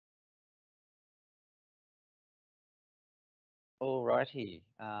Alrighty.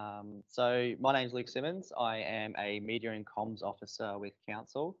 So my name's Luke Simmons. I am a media and comms officer with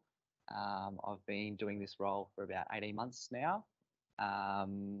council. I've been doing this role for about 18 months now.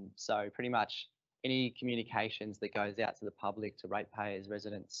 So pretty much any communications that goes out to the public, to ratepayers,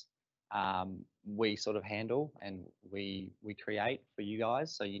 residents, we sort of handle and we create for you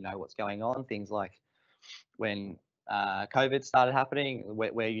guys, so you know what's going on. Things like when COVID started happening,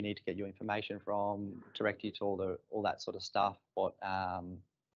 where you need to get your information from, direct you to all that sort of stuff. What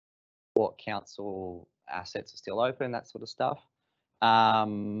council assets are still open, that sort of stuff.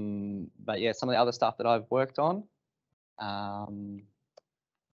 But yeah, some of the other stuff that I've worked on. Down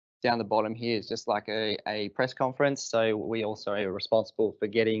the bottom here is just like a press conference. So we also are responsible for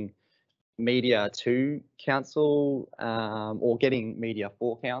getting media to council or getting media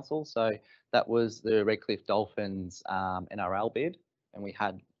for council. So that was the Redcliffe Dolphins NRL bid, and we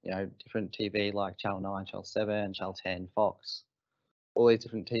had different TV like Channel 9, Channel 7, Channel 10, Fox, all these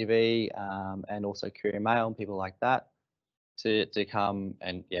different TV and also Courier Mail and people like that to come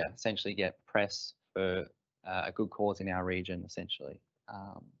and essentially get press for a good cause in our region essentially.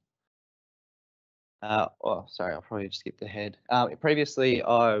 Oh, sorry, I'll probably just skip ahead. Previously,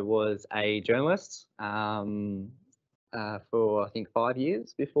 I was a journalist for I think 5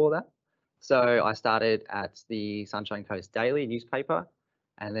 years before that. So I started at the Sunshine Coast Daily newspaper,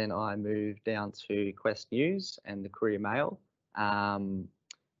 and then I moved down to Quest News and the Courier Mail. I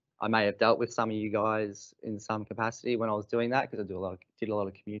may have dealt with some of you guys in some capacity when I was doing that, because I did a lot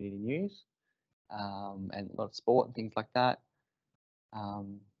of community news and a lot of sport and things like that.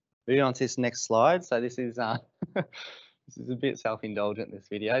 Moving on to this next slide. So this is this is a bit self-indulgent. This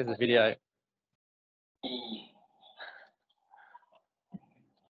video is a video.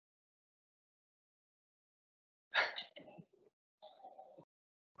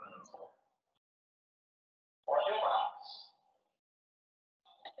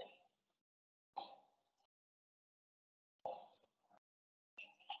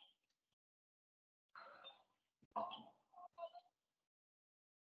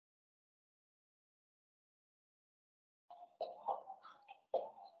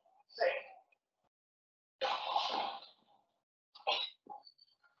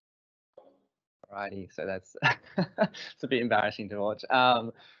 Alrighty, so that's it's a bit embarrassing to watch.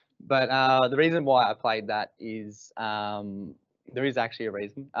 But the reason why I played that is there is actually a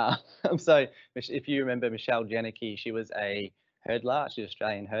reason. So if you remember Michelle Janicki, she was a hurdler. She's an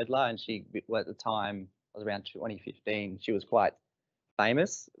Australian hurdler, and she, well, at the time, was around 2015. She was quite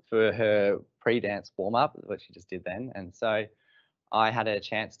famous for her pre-dance warm-up, what she just did then. And so I had a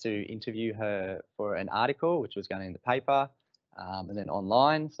chance to interview her for an article, which was going in the paper and then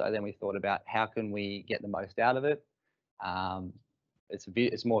online. So then we thought about how can we get the most out of it.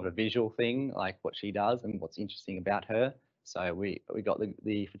 It's more of a visual thing, like what she does and what's interesting about her. So we got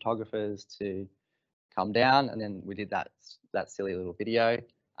the photographers to come down, and then we did that silly little video.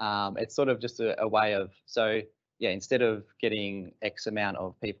 It's sort of just a way of, so yeah, instead of getting X amount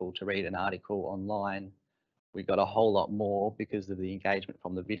of people to read an article online, we got a whole lot more because of the engagement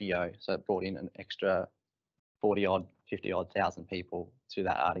from the video. So it brought in an extra 40 odd, 50 odd thousand people to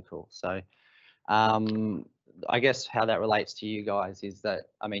that article. So I guess how that relates to you guys is that,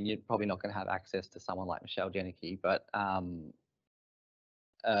 I mean, you're probably not going to have access to someone like Michelle Janicki, but I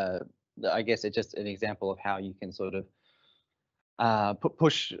guess it's just an example of how you can sort of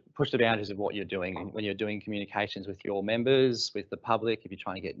push the boundaries of what you're doing when you're doing communications with your members, with the public. If you're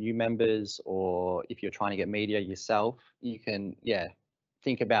trying to get new members, or if you're trying to get media yourself, you can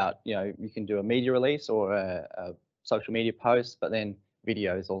think about, you can do a media release or a social media post, but then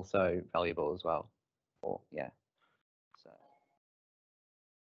video is also valuable as well. So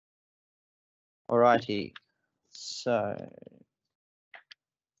alrighty, so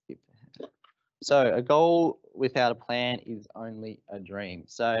a goal without a plan is only a dream.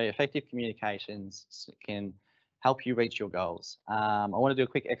 So effective communications can help you reach your goals. I want to do a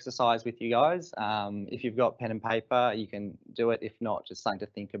quick exercise with you guys. If you've got pen and paper, you can do it. If not, just something to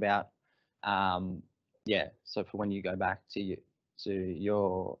think about. So for when you go back to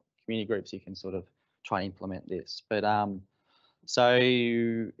your community groups, you can sort of try and implement this. But so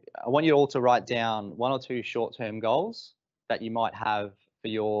I want you all to write down 1 or 2 short-term goals that you might have for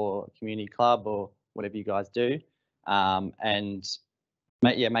your community club or whatever you guys do, and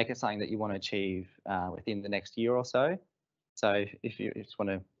make it something that you want to achieve within the next year or so. So if you just want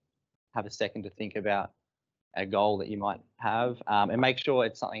to have a second to think about a goal that you might have, and make sure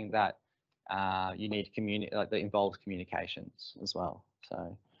it's something that you need to communicate, like that involves communications as well.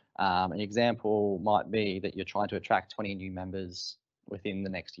 So an example might be that you're trying to attract 20 new members within the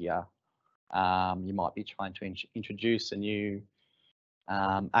next year. You might be trying to introduce a new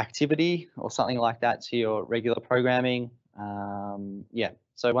activity or something like that to your regular programming. Yeah,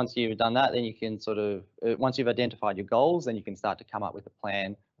 so once you've done that, then you can sort of, once you've identified your goals, then you can start to come up with a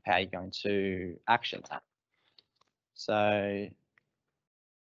plan of how you're going to action that. So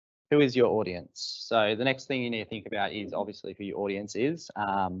who is your audience? So the next thing you need to think about is obviously who your audience is.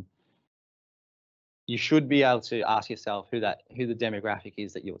 You should be able to ask yourself who the demographic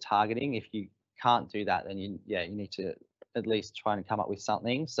is that you're targeting. If you can't do that, then you need to at least try and come up with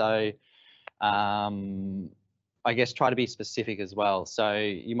something. So I guess try to be specific as well. So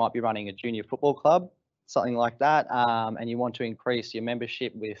you might be running a junior football club, something like that, and you want to increase your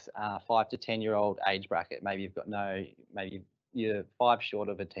membership with 5 to 10-year-old age bracket. Maybe you've got maybe you're 5 short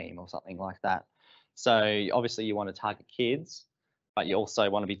of a team or something like that. So obviously you want to target kids, but you also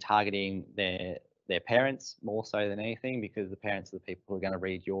want to be targeting their parents more so than anything, because the parents are the people who are going to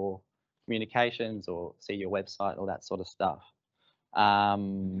read your communications or see your website, all that sort of stuff.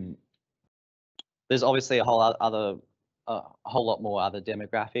 There's obviously a whole lot more other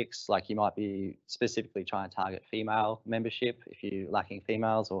demographics. Like you might be specifically trying to target female membership if you're lacking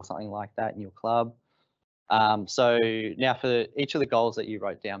females or something like that in your club. So now for each of the goals that you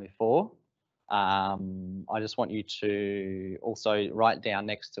wrote down before, I just want you to also write down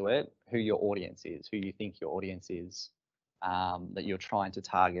next to it who your audience is, who you think your audience is, that you're trying to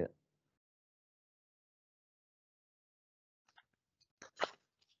target.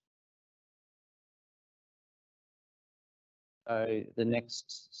 So the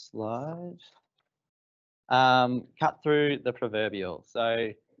next slide. Cut through the proverbial.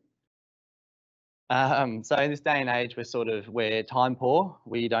 So in this day and age, we're time poor.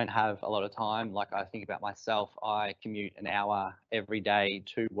 We don't have a lot of time. Like I think about myself, I commute an hour every day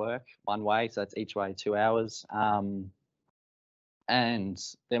to work one way. So that's each way 2 hours. And then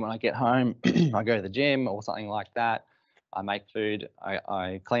when I get home, I go to the gym or something like that. I make food,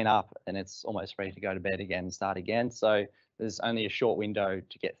 I clean up, and it's almost ready to go to bed again and start again. So there's only a short window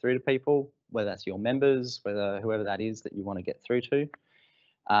to get through to people, whether that's your members, whoever that is that you want to get through to.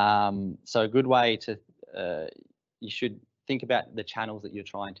 So a good way to, you should think about the channels that you're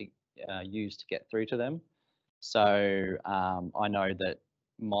trying to use to get through to them. So I know that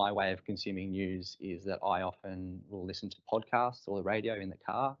my way of consuming news is that I often will listen to podcasts or the radio in the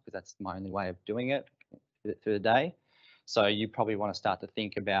car, because that's my only way of doing it through the day. So you probably want to start to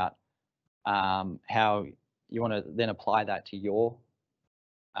think about how you want to then apply that to your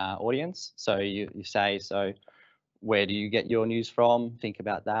audience. So you say, so where do you get your news from? Think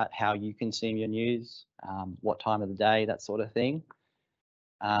about that, how you consume your news, what time of the day, that sort of thing.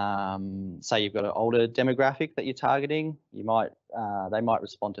 Say you've got an older demographic that you're targeting, they might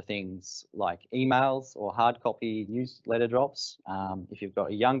respond to things like emails or hard copy newsletter drops. If you've got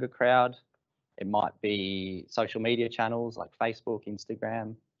a younger crowd, it might be social media channels like Facebook,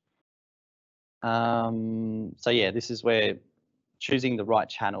 Instagram. So yeah, this is where choosing the right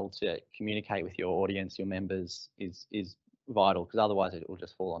channel to communicate with your audience, your members, is vital, because otherwise it will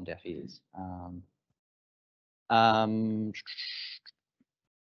just fall on deaf ears. Forgot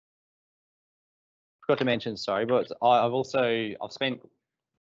to mention, sorry, but I'm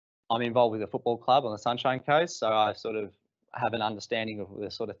involved with a football club on the Sunshine Coast, so I sort of have an understanding of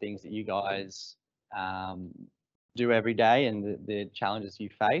the sort of things that you guys do every day and the challenges you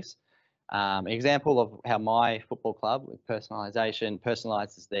face. Example of how my football club with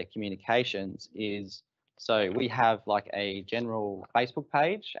personalizes their communications is, so we have like a general Facebook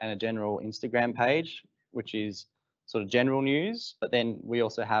page and a general Instagram page, which is sort of general news, but then we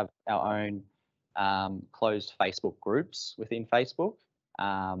also have our own closed Facebook groups within Facebook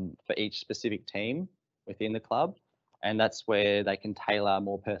for each specific team within the club. And that's where they can tailor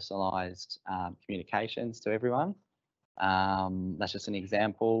more personalized communications to everyone. That's just an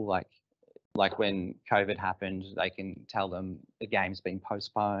example, like when COVID happened, they can tell them the game's been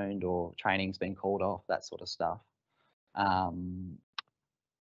postponed or training's been called off, that sort of stuff.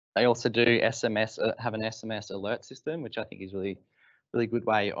 They also do have an SMS alert system, which I think is really good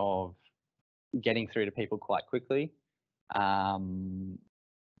way of getting through to people quite quickly.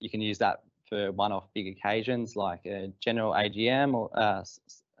 You can use that for one-off big occasions like a general AGM, or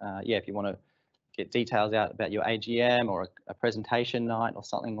if you want to get details out about your AGM or a presentation night or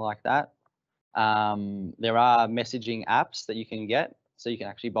something like that. There are messaging apps that you can get, so you can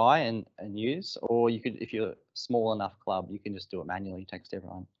actually buy and use, or you could, if you're a small enough club, you can just do it manually, text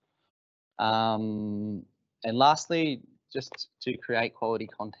everyone. And lastly, just to create quality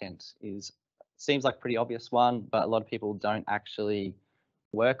content seems like a pretty obvious one, but a lot of people don't actually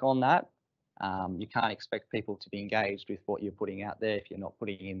work on that. You can't expect people to be engaged with what you're putting out there if you're not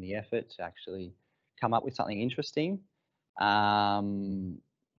putting in the effort to actually come up with something interesting.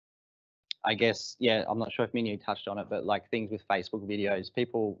 I guess, yeah, I'm not sure if Minu touched on it, but like things with Facebook videos,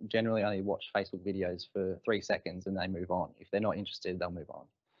 people generally only watch Facebook videos for 3 seconds and they move on. If they're not interested, they'll move on.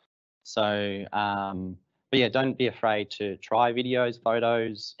 So, but yeah, don't be afraid to try videos,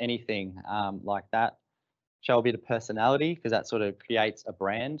 photos, anything like that. Show a bit of personality, because that sort of creates a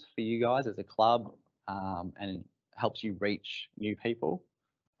brand for you guys as a club, and helps you reach new people.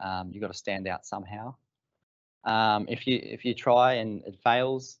 You've got to stand out somehow. If you try and it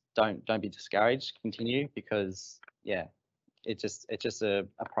fails, don't be discouraged. Continue, because yeah, it's just a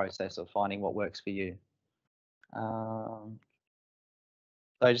process of finding what works for you.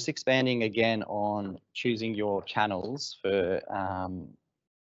 So just expanding again on choosing your channels for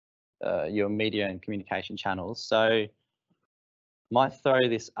your media and communication channels. So might throw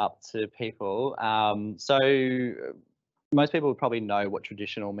this up to people. So most people would probably know what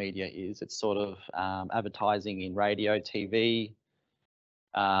traditional media is. It's sort of advertising in radio, TV,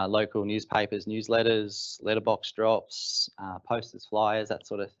 local newspapers, newsletters, letterbox drops, posters, flyers, that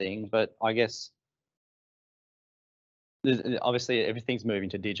sort of thing. But I guess obviously everything's moving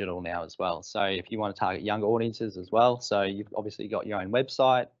to digital now as well. So if you want to target younger audiences as well, so you've obviously got your own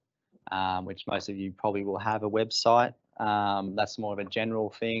website, which most of you probably will have a website. That's more of a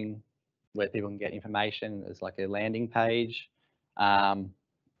general thing where people can get information as like a landing page.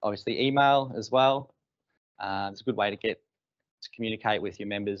 Obviously email as well. It's a good way to communicate with your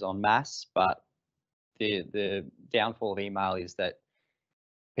members en masse, but the downfall of email is that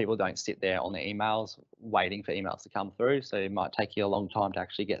people don't sit there on their emails waiting for emails to come through. So it might take you a long time to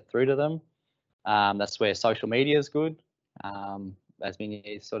actually get through to them. That's where social media is good. As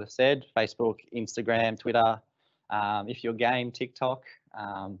Minnie sort of said, Facebook, Instagram, Twitter. If you're game, TikTok,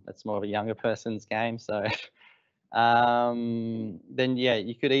 that's more of a younger person's game. So then, yeah,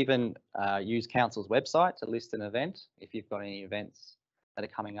 you could even use council's website to list an event if you've got any events that are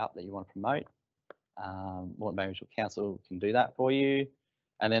coming up that you want to promote. Moreton Bay Regional Council can do that for you.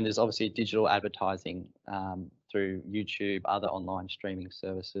 And then there's obviously digital advertising through YouTube, other online streaming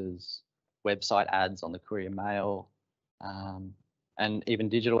services, website ads on the Courier Mail, and even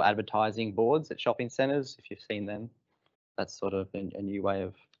digital advertising boards at shopping centres, if you've seen them. That's sort of a new way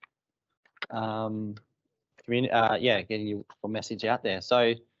of getting your message out there.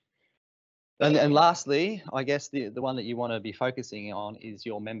 So, and lastly, I guess the one that you want to be focusing on is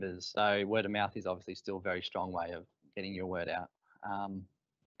your members. So word of mouth is obviously still a very strong way of getting your word out.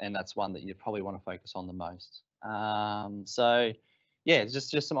 And that's one that you probably want to focus on the most. So yeah,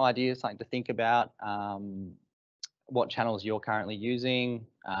 just some ideas, something to think about. What channels you're currently using,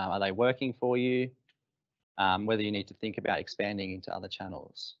 are they working for you? Whether you need to think about expanding into other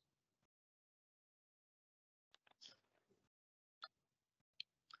channels.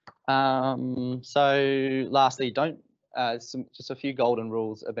 So lastly, just a few golden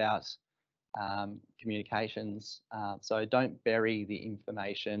rules about communications. So don't bury the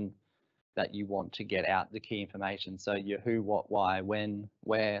information that you want to get out, the key information. So your who, what, why, when,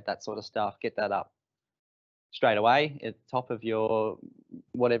 where, that sort of stuff, get that up straight away at the top of your,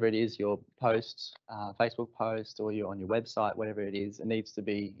 whatever it is, your post, Facebook post, or you're on your website, whatever it is, it needs to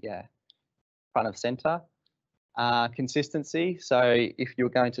be, yeah, front of center. Consistency. So if you're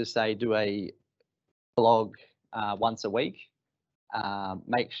going to say do a blog once a week,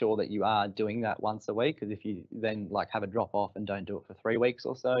 make sure that you are doing that once a week, because if you then like have a drop off and don't do it for 3 weeks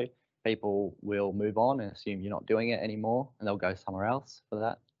or so, people will move on and assume you're not doing it anymore, and they'll go somewhere else for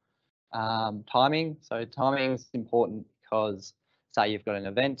that. Timing. So timing is important because say you've got an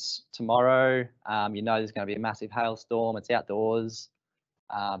event tomorrow, you know there's going to be a massive hailstorm, it's outdoors.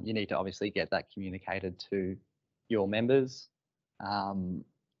 You need to obviously get that communicated to your members.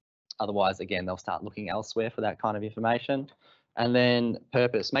 Otherwise, again, they'll start looking elsewhere for that kind of information. And then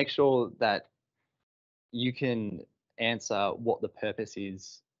purpose. Make sure that you can answer what the purpose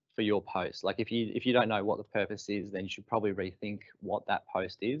is for your post. Like if you don't know what the purpose is, then you should probably rethink what that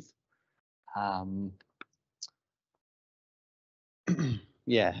post is.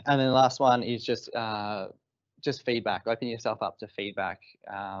 Yeah, and then the last one is just feedback. Open yourself up to feedback.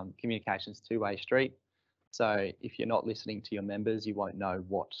 Communication's two-way street. So if you're not listening to your members, you won't know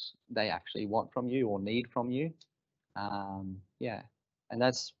what they actually want from you or need from you. Yeah, and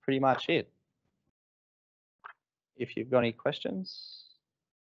that's pretty much it. If you've got any questions.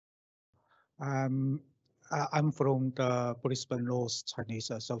 I'm from the Brisbane Laws Chinese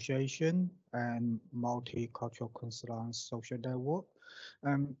Association and Multicultural Consultant Social Network.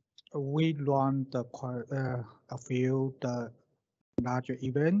 We run a few larger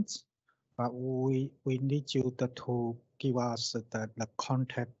events, but we need you to give us the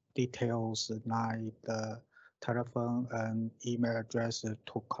contact details, like the telephone and email address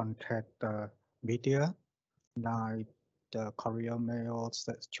to contact the media, like the Courier Mail,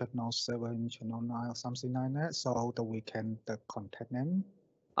 Channel 7, Channel 9, or something like that, so that we can contact them.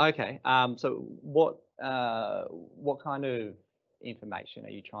 Okay. So what kind of information are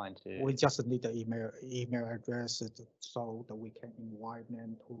you trying to? We just need the email address so that we can invite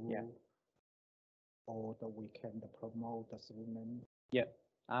them to, or that we can promote the segment. Yeah.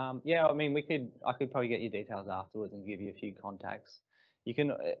 Yeah, I mean, I could probably get your details afterwards and give you a few contacts. You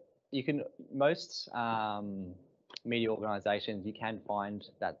can, most media organizations, you can find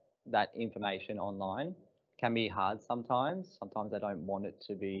that information online. Can be hard sometimes. Sometimes they don't want it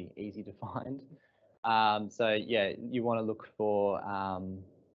to be easy to find. So yeah, you want to look for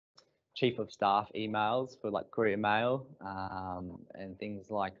chief of staff emails for like courier mail and things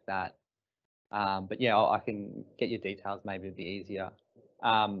like that. But yeah, I can get your details, maybe it'd be easier.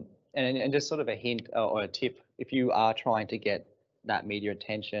 And just sort of a hint or a tip, if you are trying to get that media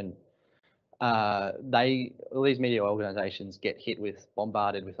attention, all these media organizations get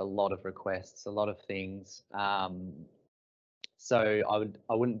bombarded with a lot of requests, a lot of things. So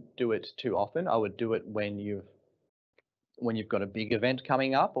I wouldn't do it too often. I would do it when you've got a big event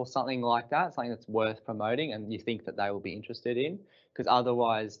coming up or something like that, something that's worth promoting and you think that they will be interested in, because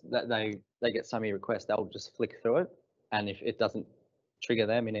otherwise they get so many requests, they'll just flick through it, and if it doesn't trigger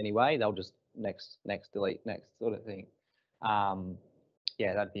them in any way, they'll just next, delete, next sort of thing.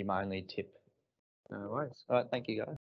 Yeah, that'd be my only tip. No worries. All right, thank you guys.